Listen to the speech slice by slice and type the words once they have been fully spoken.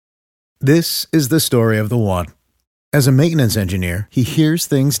This is the story of the one. As a maintenance engineer, he hears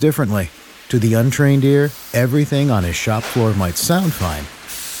things differently. To the untrained ear, everything on his shop floor might sound fine,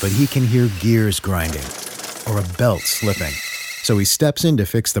 but he can hear gears grinding or a belt slipping. So he steps in to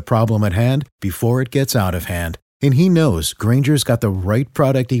fix the problem at hand before it gets out of hand. And he knows Grainger's got the right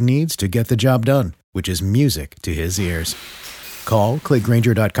product he needs to get the job done, which is music to his ears. Call, click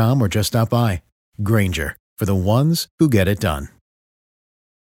Grainger.com, or just stop by. Grainger, for the ones who get it done.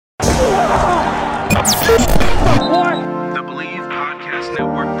 The Believe Podcast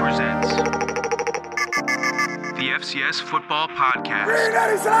Network presents the FCS Football Podcast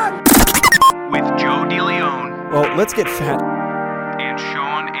with Joe DeLeon. Well, let's get fat. And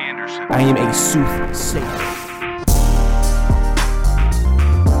Sean Anderson. I am a soothsayer.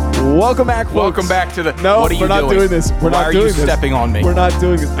 Welcome back, folks. Welcome back to the... No, what are you we're not doing this. We're Why not are doing you this. stepping on me? We're not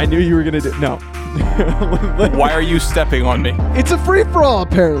doing this. I knew you were going to do... No. Why are you stepping on me? It's a free-for-all,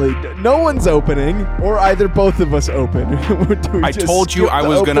 apparently. No one's opening, or either both of us open. I told you I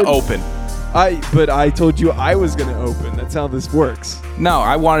was going to open. But I told you I was going to open. That's how this works. No,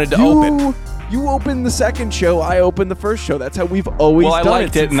 I wanted to open. You opened the second show. I opened the first show. That's how we've always done it. Well, I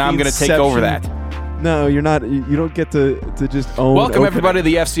liked it, and I'm going to take over that. No, you're not. You don't get to just own. Welcome, everybody, to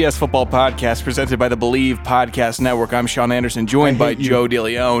the FCS Football Podcast, presented by the Believe Podcast Network. I'm Sean Anderson, joined by Joe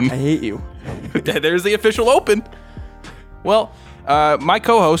DeLeon. I hate you. There's the official open. Well, my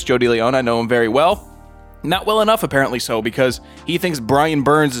co-host, Joe DeLeon, I know him very well. Not well enough, apparently so, because he thinks Brian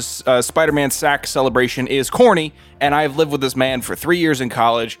Burns' Spider-Man sack celebration is corny, and I've lived with this man for 3 years in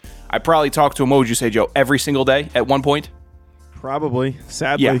college. I probably talked to him, what would you say, Joe, every single day at one point? Probably,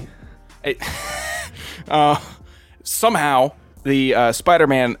 sadly. Yeah. Somehow, the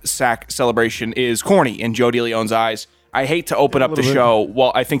Spider-Man sack celebration is corny in Joe DeLeon's eyes. I hate to open up the show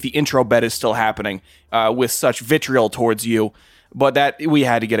while I think the intro bet is still happening with such vitriol towards you, but that we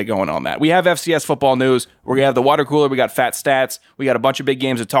had to get it going on that. We have FCS football news. We're going to have the water cooler. We got fat stats. We got a bunch of big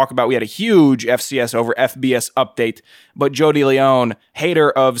games to talk about. We had a huge FCS over FBS update, but Joe DeLeon,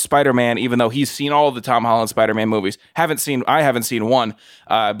 hater of Spider-Man, even though he's seen all of the Tom Holland Spider-Man movies, I haven't seen one,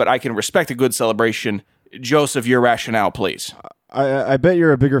 but I can respect a good celebration. Joseph, your rationale, please. I bet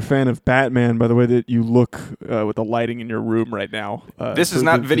you're a bigger fan of Batman by the way that you look with the lighting in your room right now. This is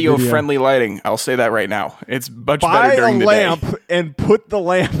not video-friendly lighting. I'll say that right now. It's much better during the day. Buy a lamp and put the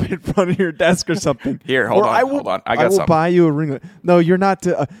lamp in front of your desk or something. Here, hold on. I will buy you a ring light. No, you're not.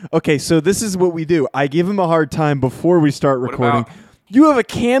 Okay, so this is what we do. I give him a hard time before we start recording. You have a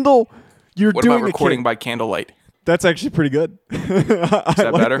candle. What about recording by candlelight? That's actually pretty good. Is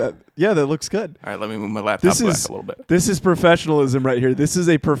that better? That. Yeah, that looks good. All right, let me move my laptop back a little bit. This is professionalism right here. This is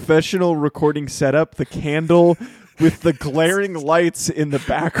a professional recording setup. The candle with the glaring lights in the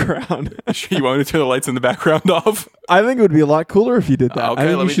background. You want me to turn the lights in the background off? I think it would be a lot cooler if you did that. Okay, I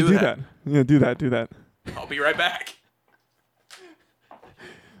think let you me should do that. Yeah, do that. I'll be right back.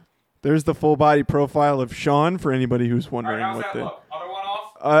 There's the full body profile of Sean for anybody who's wondering All right, what the look?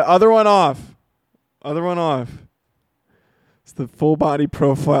 Other one off? Other one off. It's the full body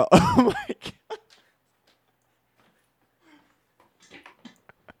profile. Oh my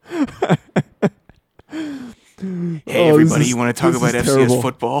god. Hey, everybody, you want to talk about FCS terrible.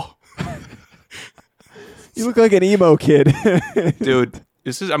 football? You look like an emo kid. Dude,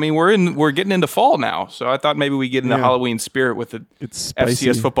 we're getting into fall now, so I thought maybe we get into Halloween spirit with the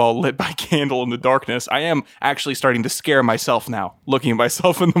FCS football lit by candle in the darkness. I am actually starting to scare myself now, looking at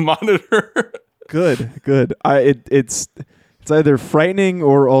myself in the monitor. Good. It's either frightening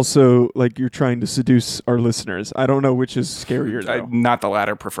or also like you're trying to seduce our listeners. I don't know which is scarier, though. Not the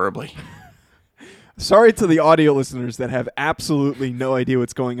latter, preferably. Sorry to the audio listeners that have absolutely no idea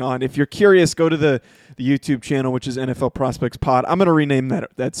what's going on. If you're curious, go to the YouTube channel, which is NFL Prospects Pod. I'm going to rename that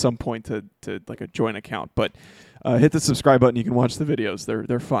at some point to like a joint account. But hit the subscribe button. You can watch the videos.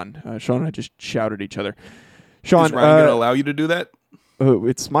 They're fun. Sean and I just shouted at each other. Sean, is Ryan going to allow you to do that?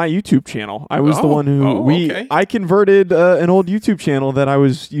 It's my YouTube channel. I was the one who okay. I converted an old YouTube channel that I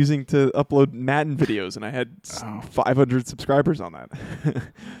was using to upload Madden videos, and I had 500 subscribers on that.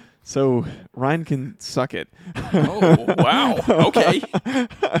 So Ryan can suck it. Oh wow! Okay.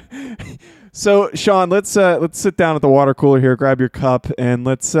 So Sean, let's sit down at the water cooler here, grab your cup, and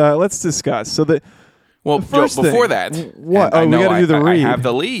let's discuss. So Well, Joe, before that, what? We got to do the read. I have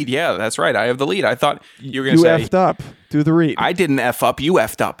the lead. Yeah, that's right. I have the lead. I thought you were going to say... You effed up. Do the read. I didn't F up. You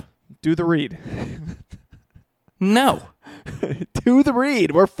effed up. Do the read. No. Do the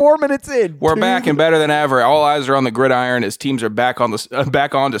read. We're 4 minutes in. We're back and better than ever. All eyes are on the gridiron as teams are back on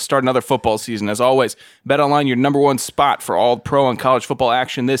to start another football season. As always, BetOnline, your number one spot for all pro and college football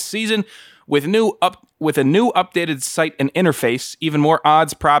action this season. With a new updated site and interface, even more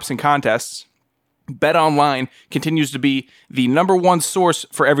odds, props, and contests, BetOnline continues to be the number one source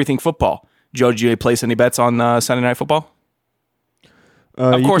for everything football. Joe, did you place any bets on Sunday Night Football?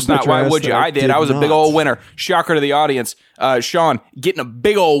 Of course not. Why would you? I did. I was a big old winner. Shocker to the audience. Sean, getting a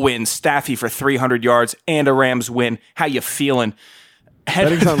big old win. Staffy for 300 yards and a Rams win. How you feeling?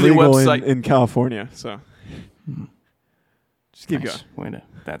 Betting's not legal in California, so just keep going.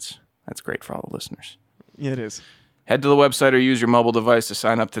 That's great for all the listeners. Yeah, it is. Head to the website or use your mobile device to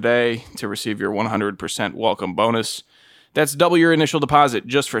sign up today to receive your 100% welcome bonus. That's double your initial deposit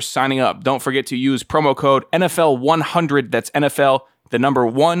just for signing up. Don't forget to use promo code NFL100. That's NFL, the number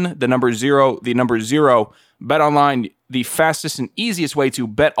 1, the number 0, the number 0. BetOnline, the fastest and easiest way to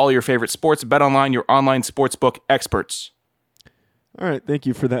bet all your favorite sports. BetOnline, your online sportsbook experts. All right, thank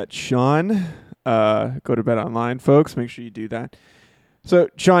you for that, Sean. Go to BetOnline, folks. Make sure you do that. So,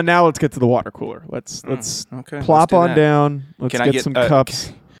 Sean, now let's get to the water cooler. Let's plop on down. Let's get some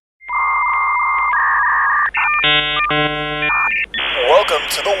cups. Welcome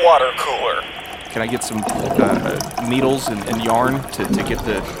to the water cooler. Can I get some needles and yarn to get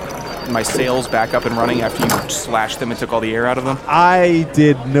my sails back up and running after you slashed them and took all the air out of them? I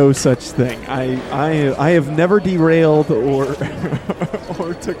did no such thing. I have never derailed or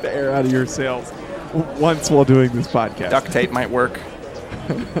or took the air out of your sails once while doing this podcast. Duct tape might work.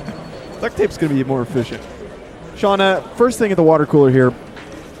 Duct tape's going to be more efficient. Shauna, first thing at the water cooler here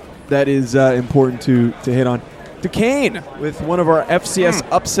that is important to hit on. Duquesne with one of our FCS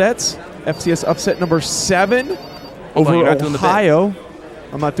upsets. FCS upset number 7 over Ohio.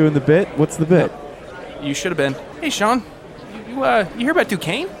 I'm not doing the bit. What's the bit? No. You should have been. Hey, Sean, you hear about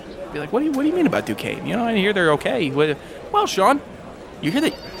Duquesne? Be like, what do you mean about Duquesne? You know, I hear they're okay. Well, Sean, you hear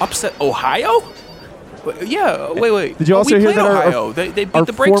they upset Ohio? Yeah, wait. Did you also hear that Ohio? They beat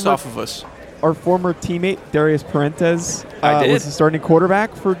the brakes off of us. Our former teammate, Darius Parentes, was the starting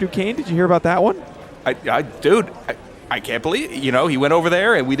quarterback for Duquesne. Did you hear about that one? I can't believe it. You know, he went over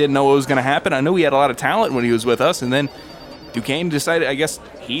there and we didn't know what was going to happen. I knew he had a lot of talent when he was with us, and then Duquesne decided, I guess,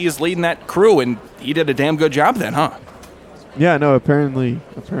 he is leading that crew, and he did a damn good job then, huh? Yeah, no, apparently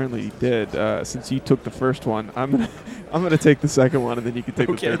he did. Since you took the first one, I'm gonna take the second one, and then you can take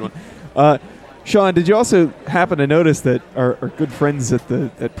the third one. Sean, did you also happen to notice that our good friends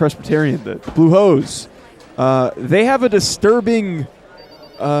at Presbyterian, the Blue Hose, they have a disturbing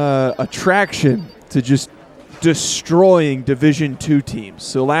attraction to just destroying Division II teams.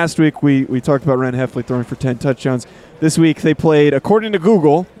 So last week we talked about Ren Heffley throwing for 10 touchdowns. This week they played, according to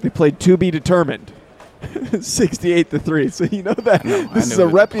Google, to be determined, 68-3. So you know that this is a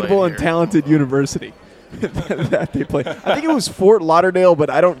reputable and talented university that they play. I think it was Fort Lauderdale, but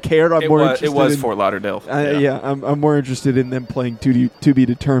I don't care. It was Fort Lauderdale. I'm more interested in them playing to be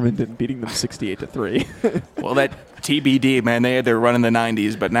determined and beating them 68-3. Well, that TBD, man, they had their run in the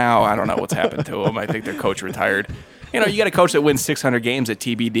 90s, but now I don't know what's happened to them. I think their coach retired. You know, you got a coach that wins 600 games at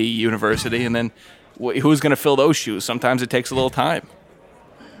TBD University, and then who's going to fill those shoes? Sometimes it takes a little time.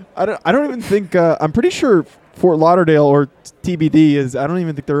 I don't even think I'm pretty sure Fort Lauderdale or TBD is. I don't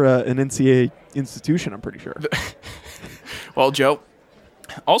even think they're an NCAA institution. I'm pretty sure. Well, Joe,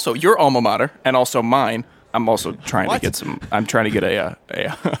 also your alma mater and also mine. I'm also trying to get some. I'm trying to get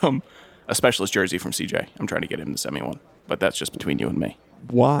a specialist jersey from CJ. I'm trying to get him to send me one, but that's just between you and me.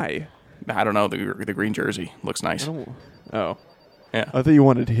 Why? I don't know. The green jersey looks nice. Oh. Yeah. I thought you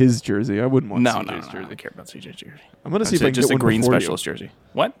wanted his jersey. I wouldn't want CJ's jersey. I don't care about CJ's jersey. I'm going to see if I can just get a one green before specialist jersey.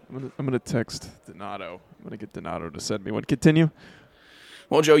 What? I'm going to text Donato. I'm going to get Donato to send me one. Continue.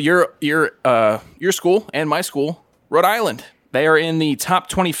 Well, Joe, your school and my school, Rhode Island, they are in the top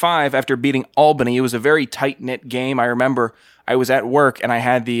 25 after beating Albany. It was a very tight-knit game. I remember I was at work and I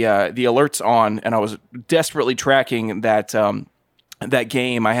had the alerts on, and I was desperately tracking that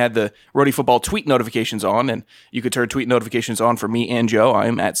game. I had the Rhodey Football tweet notifications on, and you could turn tweet notifications on for me and Joe.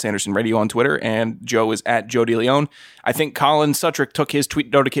 I'm at Sanderson Radio on Twitter, and Joe is at Joe DeLeon. I think Colin Sutrick took his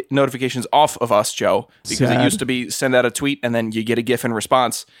tweet notifications off of us, Joe, because it used to be send out a tweet and then you get a GIF in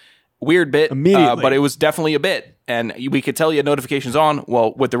response. Weird bit, immediately. But it was definitely a bit, and we could tell you had notifications on.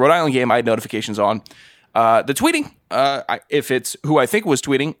 Well, with the Rhode Island game, I had notifications on. The tweeting, if it's who I think was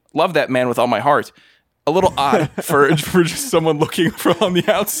tweeting, love that man with all my heart. A little odd for just someone looking from the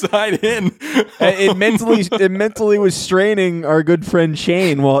outside in. It mentally was straining our good friend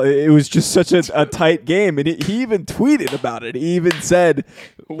Shane. Well, it was just such a tight game, and he even tweeted about it. He even said,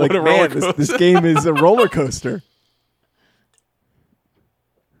 "Like, man, this game is a roller coaster."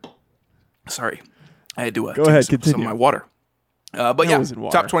 Sorry, I had to go ahead, some of my water. But yeah,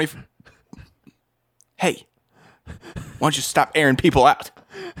 top 20. Hey, why don't you stop airing people out?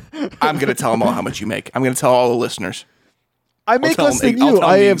 I'm going to tell them all how much you make. I'm going to tell all the listeners. I make less than you. I'll tell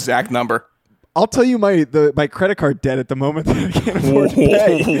them the exact number. I'll tell you my credit card debt at the moment that I can't afford to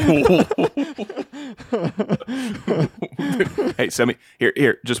pay. Hey, send me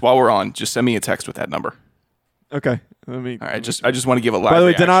here. Just while we're on, just send me a text with that number. Okay. All right. I just want to give a live By the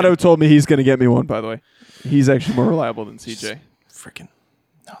way, reaction. Donato told me he's going to get me one. By the way, he's actually more reliable than CJ. Freaking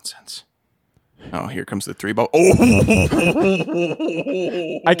nonsense. Oh, here comes the 3 ball. Oh,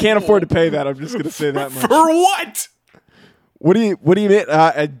 I can't afford to pay that. I'm just going to say that much. for what? What do you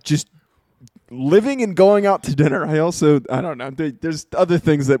mean? Just living and going out to dinner. I don't know. There's other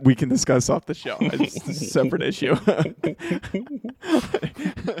things that we can discuss off the show. It's a separate issue.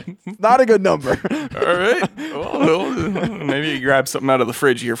 Not a good number. All right. Well, maybe you grab something out of the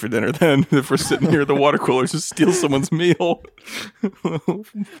fridge here for dinner then. If we're sitting here at the water cooler, just steal someone's meal. I'm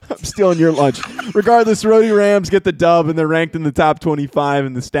stealing your lunch. Regardless, Rhody Rams get the dub, and they're ranked in the top 25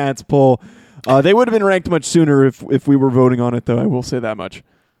 in the stats poll. They would have been ranked much sooner if we were voting on it, though. I will say that much.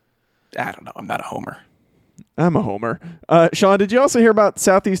 I don't know. I'm not a homer. I'm a homer. Sean, did you also hear about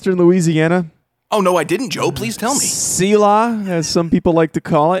southeastern Louisiana? Oh, no, I didn't, Joe. Please tell me. CELA, as some people like to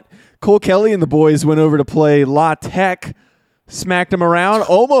call it. Cole Kelly and the boys went over to play La Tech, smacked them around,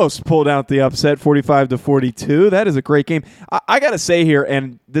 almost pulled out the upset, 45-42. That is a great game. I got to say here,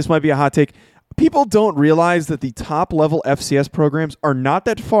 and this might be a hot take, people don't realize that the top-level FCS programs are not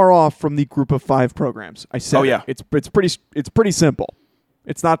that far off from the Group of 5 programs. I said it. It's pretty simple.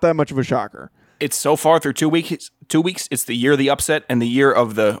 It's not that much of a shocker. It's so far through 2 weeks. 2 weeks. It's the year of the upset and the year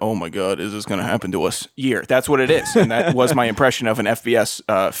of the, oh my God, is this going to happen to us year? That's what it is. And that was my impression of an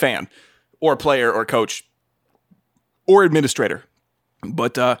FBS fan or player or coach or administrator.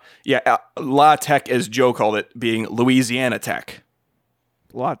 But La Tech, as Joe called it, being Louisiana Tech.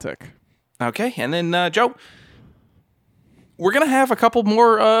 La Tech. Okay. And then, Joe, we're going to have a couple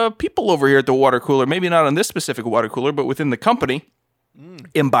more people over here at the water cooler. Maybe not on this specific water cooler, but within the company.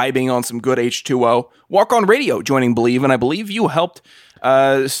 Imbibing on some good H2O. Walk On Radio joining Believe, and I believe you helped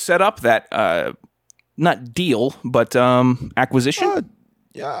set up that, not deal, but acquisition?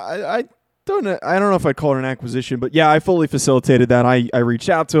 I don't know if I'd call it an acquisition, but yeah, I fully facilitated that. I reached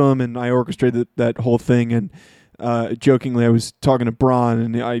out to him, and I orchestrated that whole thing, and jokingly, I was talking to Braun,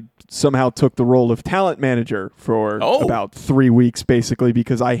 and I somehow took the role of talent manager for about 3 weeks, basically,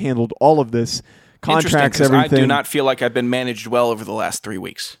 because I handled all of this. Contracts, everything. I do not feel like I've been managed well over the last 3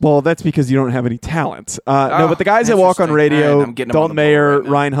 weeks. Well, that's because you don't have any talent. No, but the guys that Walk On Radio, Dalton Mayer,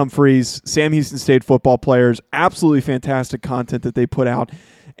 Ryan Humphreys, Sam Houston State football players, absolutely fantastic content that they put out.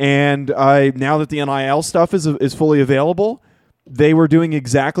 And now that the NIL stuff is fully available, they were doing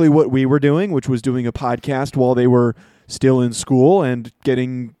exactly what we were doing, which was doing a podcast while they were still in school and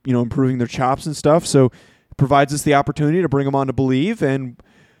getting, improving their chops and stuff. So it provides us the opportunity to bring them on to Believe, and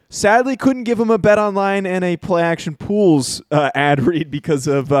sadly, couldn't give him a Bet Online and a Play Action Pools ad read because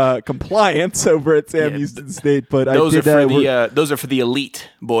of compliance over at Sam Houston State. But those are for the elite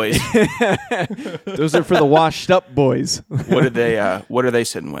boys. Those are for the washed up boys. What are they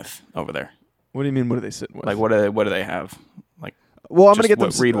sitting with over there? What do you mean? What are they sitting with? Like what do they have? Like, well, I'm going to get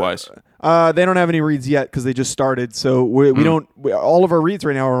them read wise. They don't have any reads yet because they just started. So we don't. All of our reads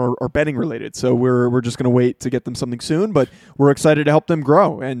right now are betting related. So we're just going to wait to get them something soon. But we're excited to help them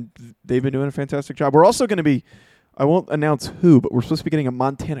grow, and they've been doing a fantastic job. We're also going to be. I won't announce who, but we're supposed to be getting a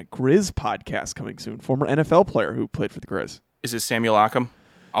Montana Grizz podcast coming soon. Former NFL player who played for the Grizz. Is it Samuel Occam?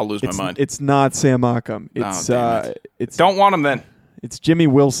 I'll lose my mind. It's not Sam Occam. It's don't want him then. It's Jimmy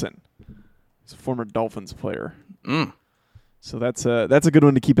Wilson. He's a former Dolphins player. So that's a good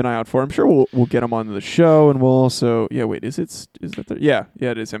one to keep an eye out for. I'm sure we'll get him on the show, and we'll also is that there? Yeah,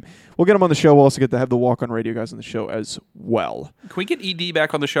 it is him. We'll get him on the show. We'll also get to have the Walk On Radio guys on the show as well. Can we get ED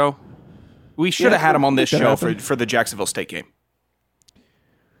back on the show? We should have had him on this show for the Jacksonville State game.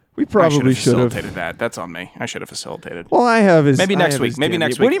 We probably should have facilitated that. That's on me. I should have facilitated. Well, I have his. Maybe next week. Maybe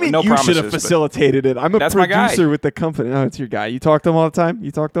next week. What do you mean you should have facilitated it? I'm a producer with the company. No, it's your guy. You talk to him all the time?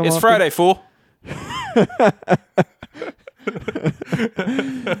 It's Friday, fool.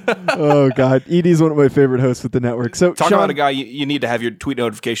 Oh God, Edie's one of my favorite hosts with the network. So talk about a guy you need to have your tweet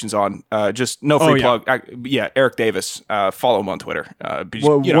notifications on. Just no free plug. Eric Davis. Follow him on Twitter.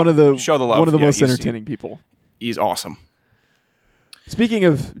 One of the show the love. One of the most entertaining people. He's awesome. Speaking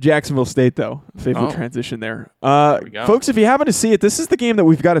of Jacksonville State, though, favorite transition there. Folks, if you happen to see it, this is the game that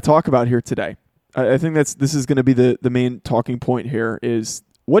we've got to talk about here today. I think this is going to be the main talking point here is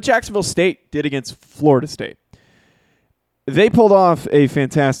what Jacksonville State did against Florida State. They pulled off a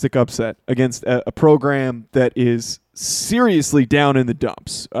fantastic upset against a program that is seriously down in the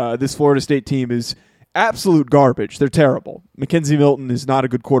dumps. This Florida State team is absolute garbage. They're terrible. Mackenzie Milton is not a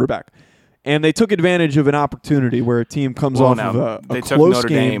good quarterback. And they took advantage of an opportunity where a team comes off of a they close took Notre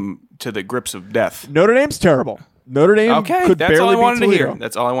game. Dame to the grips of death. Notre Dame's terrible. Notre Dame could that's all barely I wanted beat to Toledo. hear.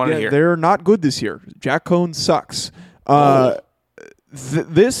 That's all I wanted to hear. They're not good this year. Jack Cohn sucks.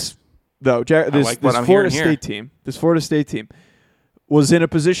 This Florida State team was in a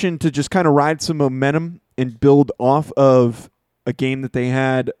position to just kind of ride some momentum and build off of a game that they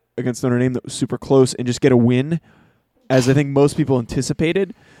had against Notre Dame that was super close and just get a win, as I think most people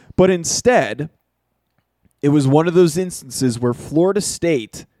anticipated. But instead, it was one of those instances where Florida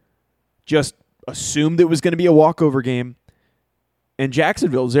State just assumed it was going to be a walkover game, and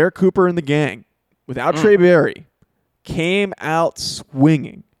Jacksonville, Zerrick Cooper and the gang, without Trey Berry, came out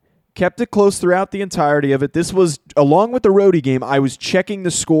swinging. Kept it close throughout the entirety of it. This was, along with the roadie game, I was checking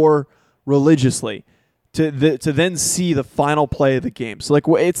the score religiously to then see the final play of the game. So,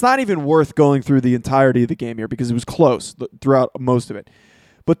 it's not even worth going through the entirety of the game here because it was close throughout most of it.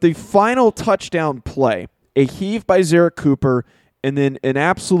 But the final touchdown play, a heave by Zerrick Cooper, and then an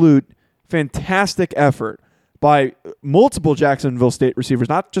absolute fantastic effort by multiple Jacksonville State receivers,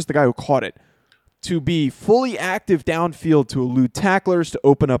 not just the guy who caught it, to be fully active downfield to elude tacklers, to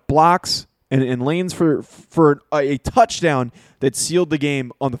open up blocks and lanes for a touchdown that sealed the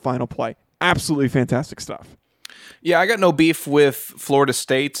game on the final play. Absolutely fantastic stuff. Yeah, I got no beef with Florida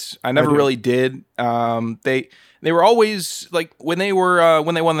State. I never really did. They were always like when they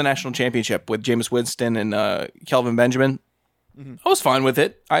won the national championship with Jameis Winston and Kelvin Benjamin. I was fine with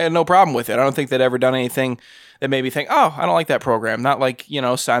it. I had no problem with it. I don't think they'd ever done anything that made me think, oh, I don't like that program. Not like,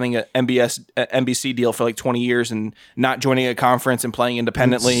 signing an NBC deal for like 20 years and not joining a conference and playing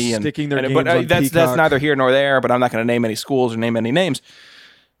independently. Sticking their games but on that's Peacock. neither here nor there, but I'm not going to name any schools or name any names.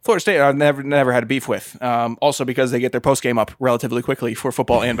 Florida State, I've never had a beef with. Also because they get their post game up relatively quickly for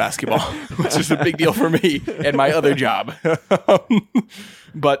football and basketball, which is a big deal for me and my other job.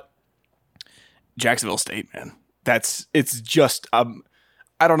 But Jacksonville State, man, it's just I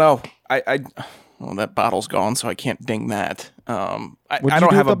don't know. Well, that bottle's gone, so I can't ding that. I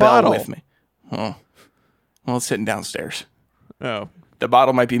don't have a bell with me. Oh, well, it's sitting downstairs. Oh, the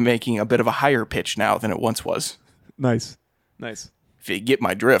bottle might be making a bit of a higher pitch now than it once was. Nice. If you get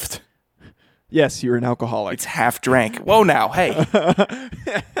my drift. Yes, you're an alcoholic. It's half drank. Whoa, now, hey. Do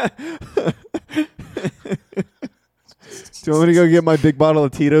you want me to go get my big bottle of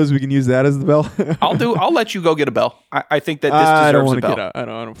Tito's? We can use that as the bell. I'll let you go get a bell. I think that this deserves a bell. Get up. I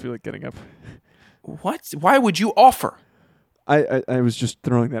don't feel like getting up. What? Why would you offer? I was just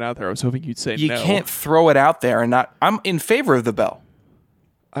throwing that out there. I was hoping you'd say you no. You can't throw it out there and not. I'm in favor of the bell.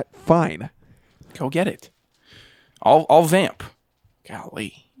 Fine. Go get it. I'll vamp.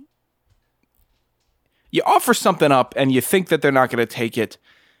 Golly. You offer something up and you think that they're not going to take it.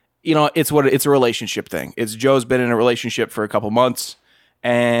 It's a relationship thing. Joe's been in a relationship for a couple months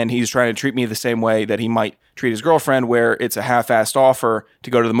and he's trying to treat me the same way that he might treat his girlfriend, where it's a half-assed offer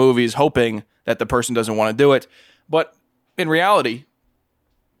to go to the movies hoping that the person doesn't want to do it. But in reality,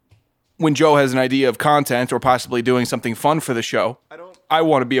 when Joe has an idea of content or possibly doing something fun for the show, I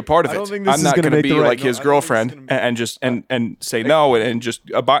want to be a part of it. I'm not going to be like his girlfriend and just and say no and just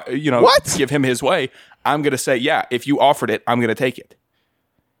give him his way. I'm going to say, yeah, if you offered it, I'm going to take it.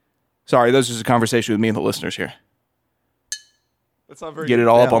 Sorry, this is a conversation with me and the listeners here. That's not very Get it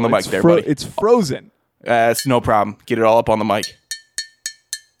all up on the mic there, buddy. It's frozen. It's no problem. Get it all up on the mic.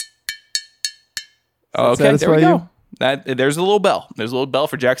 Okay, there we go. There's a little bell. There's a little bell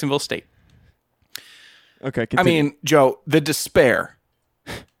for Jacksonville State. Okay, continue. I mean, Joe, the despair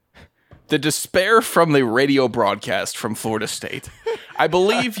from the radio broadcast from Florida State. I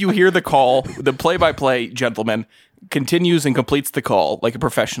believe you hear the call. The play-by-play gentleman continues and completes the call like a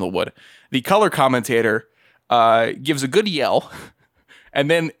professional would. The color commentator gives a good yell. And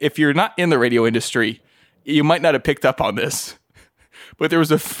then if you're not in the radio industry, you might not have picked up on this. But there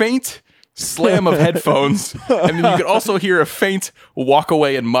was a faint slam of headphones. And then you could also hear a faint walk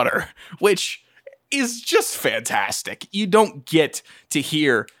away and mutter, which is just fantastic. You don't get to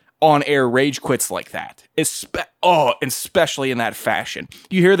hear on-air rage quits like that. Especially in that fashion.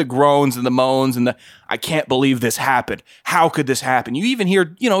 You hear the groans and the moans and the, I can't believe this happened. How could this happen? You even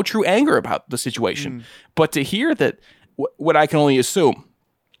hear, true anger about the situation. But to hear that, what I can only assume,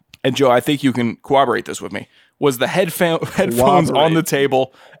 and Joe, I think you can corroborate this with me, was the headphones on the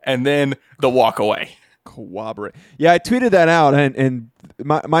table and then the walk away. Corroborate. Yeah, I tweeted that out, and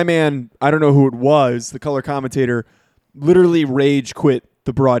my man, I don't know who it was, the color commentator, literally rage quit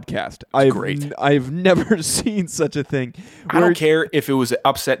the broadcast. Great. I've never seen such a thing. I don't care if it was an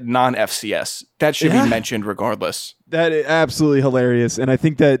upset non-FCS. That should be mentioned regardless. That is absolutely hilarious. And I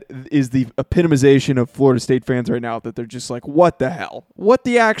think that is the epitomization of Florida State fans right now, that they're just like, what the hell? What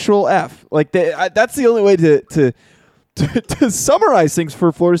the actual F? Like, that's the only way to summarize things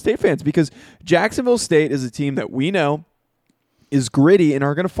for Florida State fans, because Jacksonville State is a team that we know is gritty and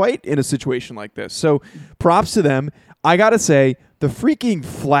are going to fight in a situation like this. So props to them. I got to say, the freaking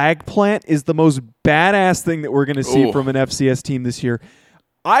flag plant is the most badass thing that we're going to see from an FCS team this year.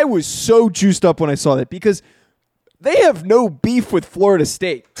 I was so juiced up when I saw that, because they have no beef with Florida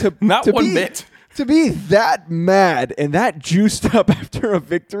State. Not one bit. To be that mad and that juiced up after a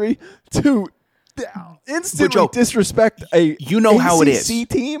victory to instantly disrespect a how it is. ACC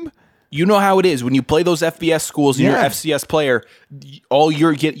team. You know how it is when you play those FBS schools and you're an FCS player. All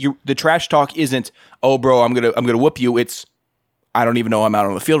the trash talk isn't, "Oh, bro, I'm gonna whoop you." It's, "I don't even know I'm out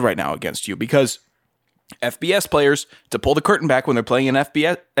on the field right now against you," because FBS players, to pull the curtain back when they're playing an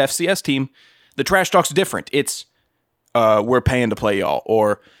FCS team, the trash talk's different. It's, "We're paying to play y'all,"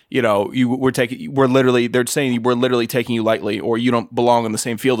 or they're saying we're literally taking you lightly, or "You don't belong on the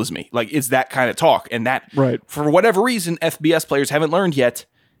same field as me." Like, it's that kind of talk, and that for whatever reason FBS players haven't learned yet.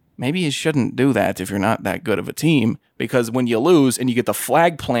 Maybe you shouldn't do that if you're not that good of a team, because when you lose and you get the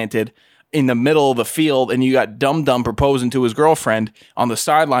flag planted in the middle of the field and you got Dum Dum proposing to his girlfriend on the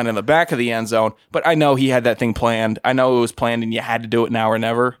sideline in the back of the end zone. But I know he had that thing planned. I know it was planned and you had to do it now or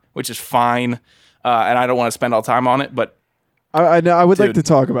never, which is fine. And I don't want to spend all time on it, but I would like to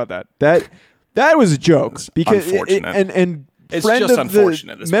talk about that. That was a joke, because unfortunate. It's friend just of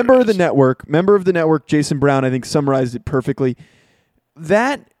unfortunate. Member of the network, Jason Brown, I think summarized it perfectly.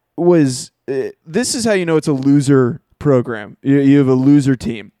 That was this is how you know it's a loser program. You have a loser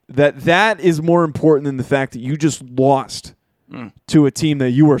team. That is more important than the fact that you just lost to a team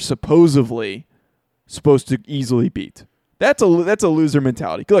that you were supposedly supposed to easily beat. That's a loser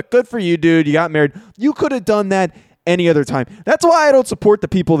mentality. Look, good for you, dude. You got married. You could have done that any other time. That's why I don't support the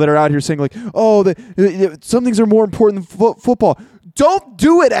people that are out here saying like, "Oh, some things are more important than football." Don't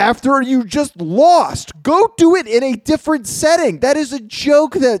do it after you just lost. Go do it in a different setting. That is a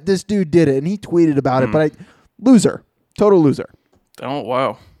joke that this dude did it, and he tweeted about it. But loser, total loser. Oh,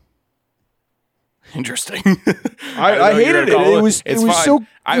 wow. Interesting. I hated it.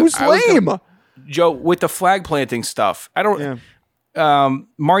 It was lame. Joe, with the flag planting stuff, I don't. Yeah.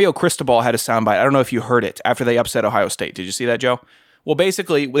 Mario Cristobal had a soundbite. I don't know if you heard it after they upset Ohio State. Did you see that, Joe? Well,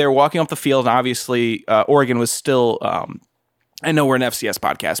 basically, they were walking off the field, and obviously, Oregon was still. I know we're an FCS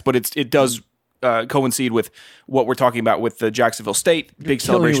podcast, but it does coincide with what we're talking about with the Jacksonville State big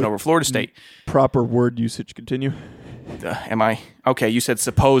celebration over Florida State. Proper word usage. Continue. Am I? Okay, you said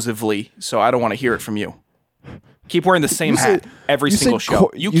supposedly, so I don't want to hear it from you. Keep wearing the same hat every single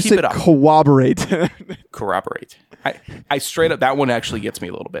show. You keep it up. Corroborate. Corroborate. I straight up, that one actually gets me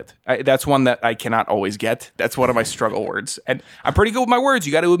a little bit. That's one that I cannot always get. That's one of my struggle words. And I'm pretty good with my words.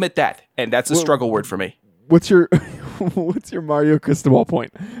 You got to admit that. And that's a struggle word for me. What's your Mario Cristobal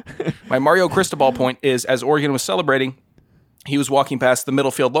point? My Mario Cristobal point is, as Oregon was celebrating, he was walking past the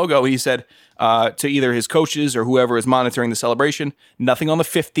middle field logo. He said to either his coaches or whoever is monitoring the celebration, "Nothing on the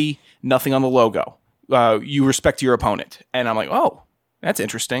 50, nothing on the logo. You respect your opponent." And I'm like, oh, that's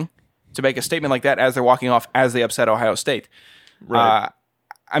interesting to make a statement like that as they're walking off, as they upset Ohio State. Right.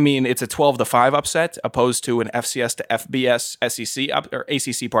 I mean, it's a 12-5 upset opposed to an FCS to FBS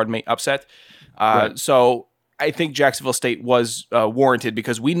ACC upset. Right. So I think Jacksonville State was warranted,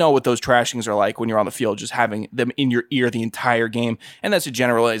 because we know what those trashings are like when you're on the field, just having them in your ear the entire game. And that's a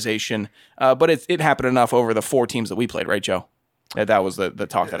generalization, but it happened enough over the 4 teams that we played, right, Joe? That was the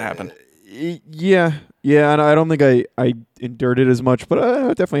talk that happened. Yeah, and I don't think I endured it as much, but I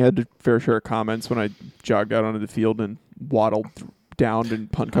definitely had a fair share of comments when I jogged out onto the field and waddled down in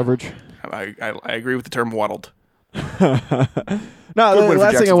punt coverage. I agree with the term waddled. No, good win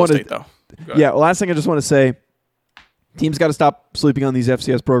for Jacksonville State, though. Last thing I just want to say, teams got to stop sleeping on these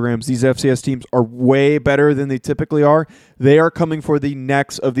FCS programs. These FCS teams are way better than they typically are. They are coming for the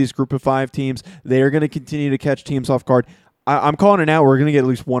necks of these group of 5 teams. They are going to continue to catch teams off guard. I'm calling it now. We're going to get at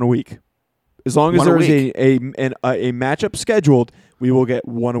least one a week. As long as there is a matchup scheduled, we will get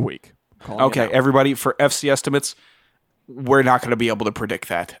one a week. Okay, everybody, for FC estimates, we're not going to be able to predict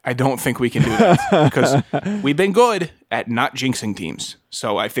that. I don't think we can do that, because we've been good at not jinxing teams.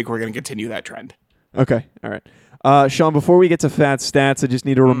 So I think we're going to continue that trend. Okay, all right. Sean, before we get to fat stats, I just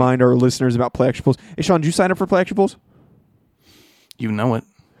need to remind our listeners about Play Extra Pulls. Hey, Sean, did you sign up for Play Extra Pulls? You know it.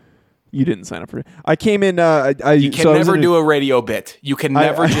 You didn't sign up for it. I came in. You can never do a radio bit. You can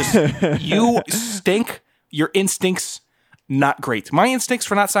never you stink. Your instincts not great. My instincts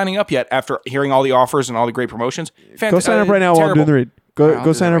for not signing up yet after hearing all the offers and all the great promotions. Go sign up right now while I'm doing the read.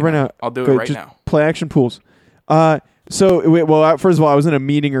 Go sign up right now. I'll do it right now. Play action pools. First of all, I was in a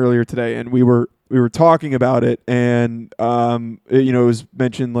meeting earlier today, and we were talking about it, and it was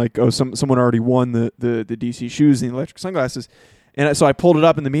mentioned like, someone already won the DC shoes and the electric sunglasses, and so I pulled it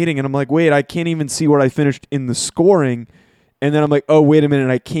up in the meeting, and I'm like, wait, I can't even see what I finished in the scoring, and then I'm like, oh, wait a minute,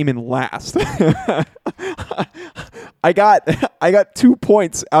 I came in last. I got 2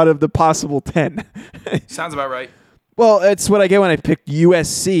 points out of the possible 10. Sounds about right. Well, that's what I get when I picked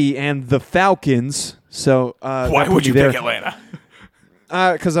USC and the Falcons. So why would you pick Atlanta?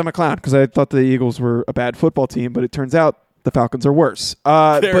 Because I'm a clown. Because I thought the Eagles were a bad football team, but it turns out the Falcons are worse.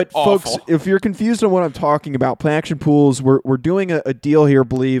 But awful. Folks, if you're confused on what I'm talking about, play action pools. We're doing a deal here, I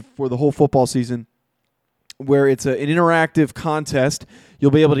believe, for the whole football season, where it's an interactive contest. You'll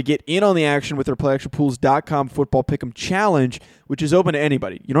be able to get in on the action with our PlayActionPools.com Football Pick'em Challenge, which is open to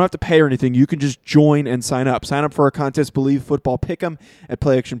anybody. You don't have to pay or anything. You can just join and sign up. Sign up for our contest, Believe Football Pick'em, at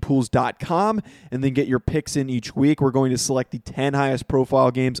PlayActionPools.com, and then get your picks in each week. We're going to select the 10 highest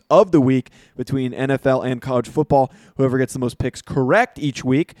profile games of the week between NFL and college football. Whoever gets the most picks correct each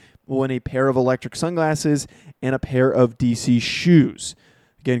week will win a pair of electric sunglasses and a pair of DC shoes.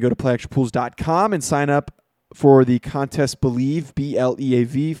 Again, go to PlayActionPools.com and sign up for the contest Believe,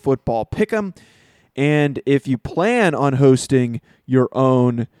 BLEAV, Football Pick'em. And if you plan on hosting your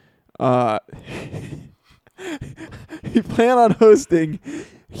own football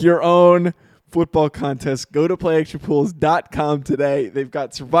contest, go to PlayActionPools.com today. They've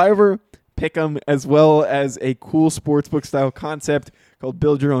got Survivor, Pick'em, as well as a cool sportsbook style concept called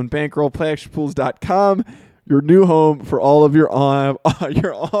Build Your Own Bankroll. PlayActionPools.com, your new home for all of your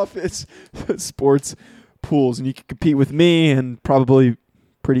office sports pools, and you can compete with me and probably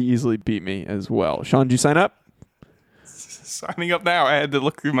pretty easily beat me as well. Sean, did you sign up? Signing up now. I had to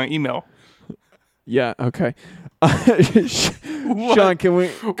look through my email. Yeah, okay. Sean, can we...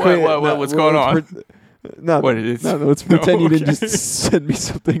 What's going on? Let's pretend you didn't just send me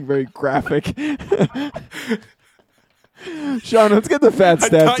something very graphic. Sean, let's get the fat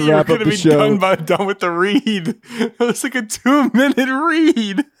stats to wrap up the show. I thought you were going to be done with the read. It was like a 2-minute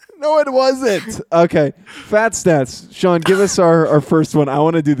read. No, it wasn't. Okay. Fat stats. Sean, give us our first one. I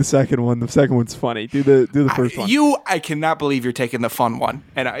want to do the second one. The second one's funny. Do the first one. I cannot believe you're taking the fun one.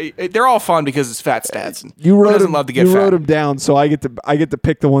 And they're all fun because it's fat stats. And you wrote doesn't love to get fat. You wrote them down, so I get to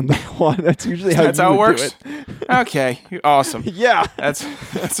pick the one that I want. That's usually how it works. Okay. Awesome. Yeah. That's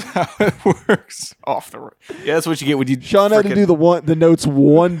how it works. Off the road. Yeah, that's what you get when you Sean had to do the notes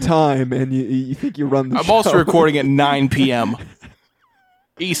one time, and you think you run the show. I'm also recording at 9 p.m.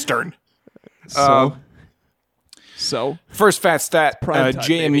 Eastern. So first fat stat,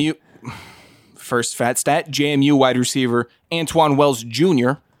 JMU. First fat stat, JMU wide receiver Antoine Wells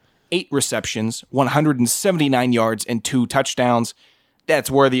Jr., 8 receptions, 179 yards, and 2 touchdowns. That's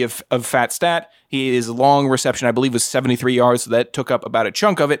worthy of fat stat. His long reception, I believe, was 73 yards, so that took up about a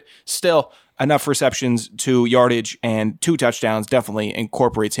chunk of it. Still, enough receptions to yardage and 2 touchdowns definitely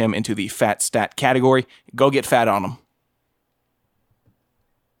incorporates him into the fat stat category. Go get fat on him.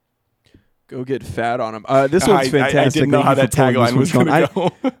 Go get fat on him. This one's fantastic. I didn't know how that tagline was going to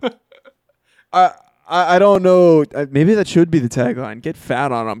go. I don't know. Maybe that should be the tagline. Get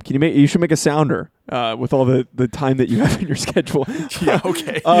fat on them. You should make a sounder with all the time that you have in your schedule. Yeah,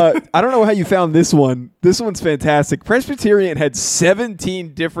 okay. I don't know how you found this one. This one's fantastic. Presbyterian had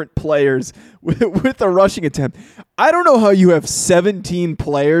 17 different players with a rushing attempt. I don't know how you have 17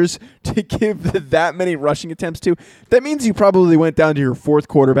 players to give that many rushing attempts to. That means you probably went down to your 4th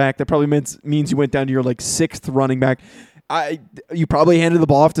quarterback. That probably means you went down to your 6th running back. You probably handed the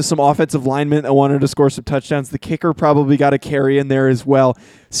ball off to some offensive lineman that wanted to score some touchdowns. The kicker probably got a carry in there as well.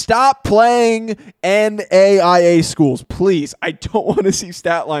 Stop playing NAIA schools, please. I don't want to see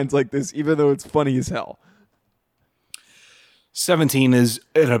stat lines like this, even though it's funny as hell. 17 is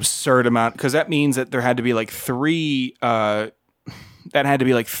an absurd amount because that means that there had to be 3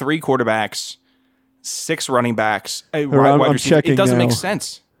 quarterbacks, 6 running backs, a wide receiver. It doesn't make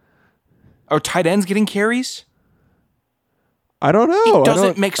sense. Are tight ends getting carries? I don't know. It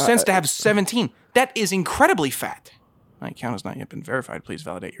doesn't make sense to have 17. That is incredibly fat. My account has not yet been verified. Please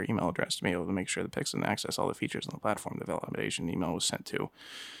validate your email address to be able to make sure the picks and access all the features on the platform the validation email was sent to.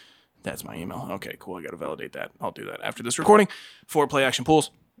 That's my email. Okay, cool. I got to validate that. I'll do that after this recording for Play Action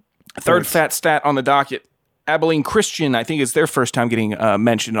Pools. Third fat stat on the docket. Abilene Christian, I think it's their first time getting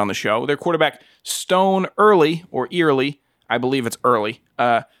mentioned on the show. Their quarterback, Stone Early, or Early, I believe it's Early,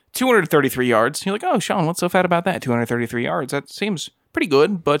 233 yards. You're like, oh, Sean, what's so fat about that? 233 yards. That seems pretty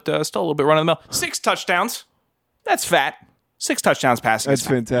good, but still a little bit run-of-the-mill. 6 touchdowns. That's fat. 6 touchdowns passing. That's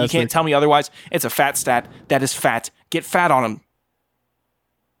fantastic. You can't tell me otherwise. It's a fat stat. That is fat. Get fat on him.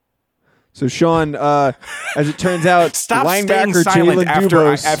 So, Sean, as it turns out, Stop staying linebacker silent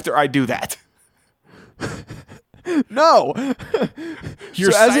Jalen after I do that. No.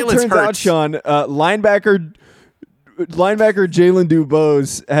 Your so as it silence turns out, hurts. Sean, linebacker Jalen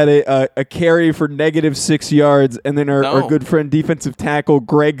Dubose had a carry for -6 yards, and then our good friend defensive tackle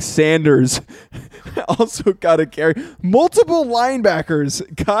Greg Sanders also got a carry. Multiple linebackers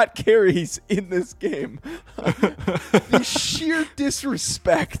got carries in this game. The sheer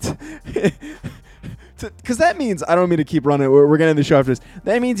disrespect. Because that means, I don't mean to keep running, we're going to end the show after this.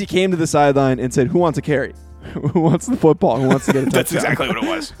 That means he came to the sideline and said, who wants a carry? Who wants the football? Who wants to get a touchdown? That's exactly what it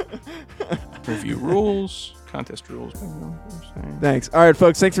was. Review rules. Contest rules. Thanks. All right,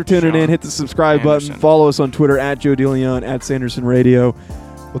 folks. Thanks for tuning in. Hit the subscribe button. Follow us on Twitter at Joe DeLeon, at Sanderson Radio.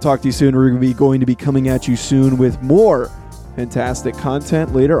 We'll talk to you soon. We're going to be coming at you soon with more fantastic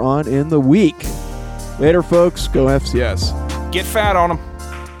content later on in the week. Later, folks. Go FCS. Get fat on them.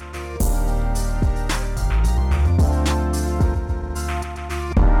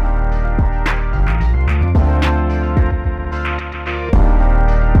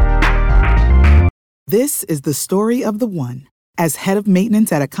 This is the story of the one. As head of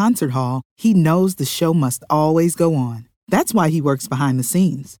maintenance at a concert hall, he knows the show must always go on. That's why he works behind the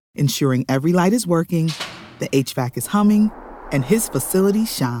scenes, ensuring every light is working, the HVAC is humming, and his facility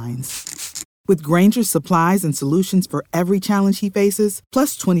shines. With Grainger's supplies and solutions for every challenge he faces,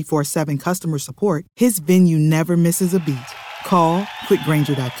 plus 24/7 customer support, his venue never misses a beat. Call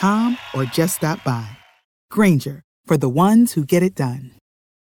quickgrainger.com or just stop by. Grainger, for the ones who get it done.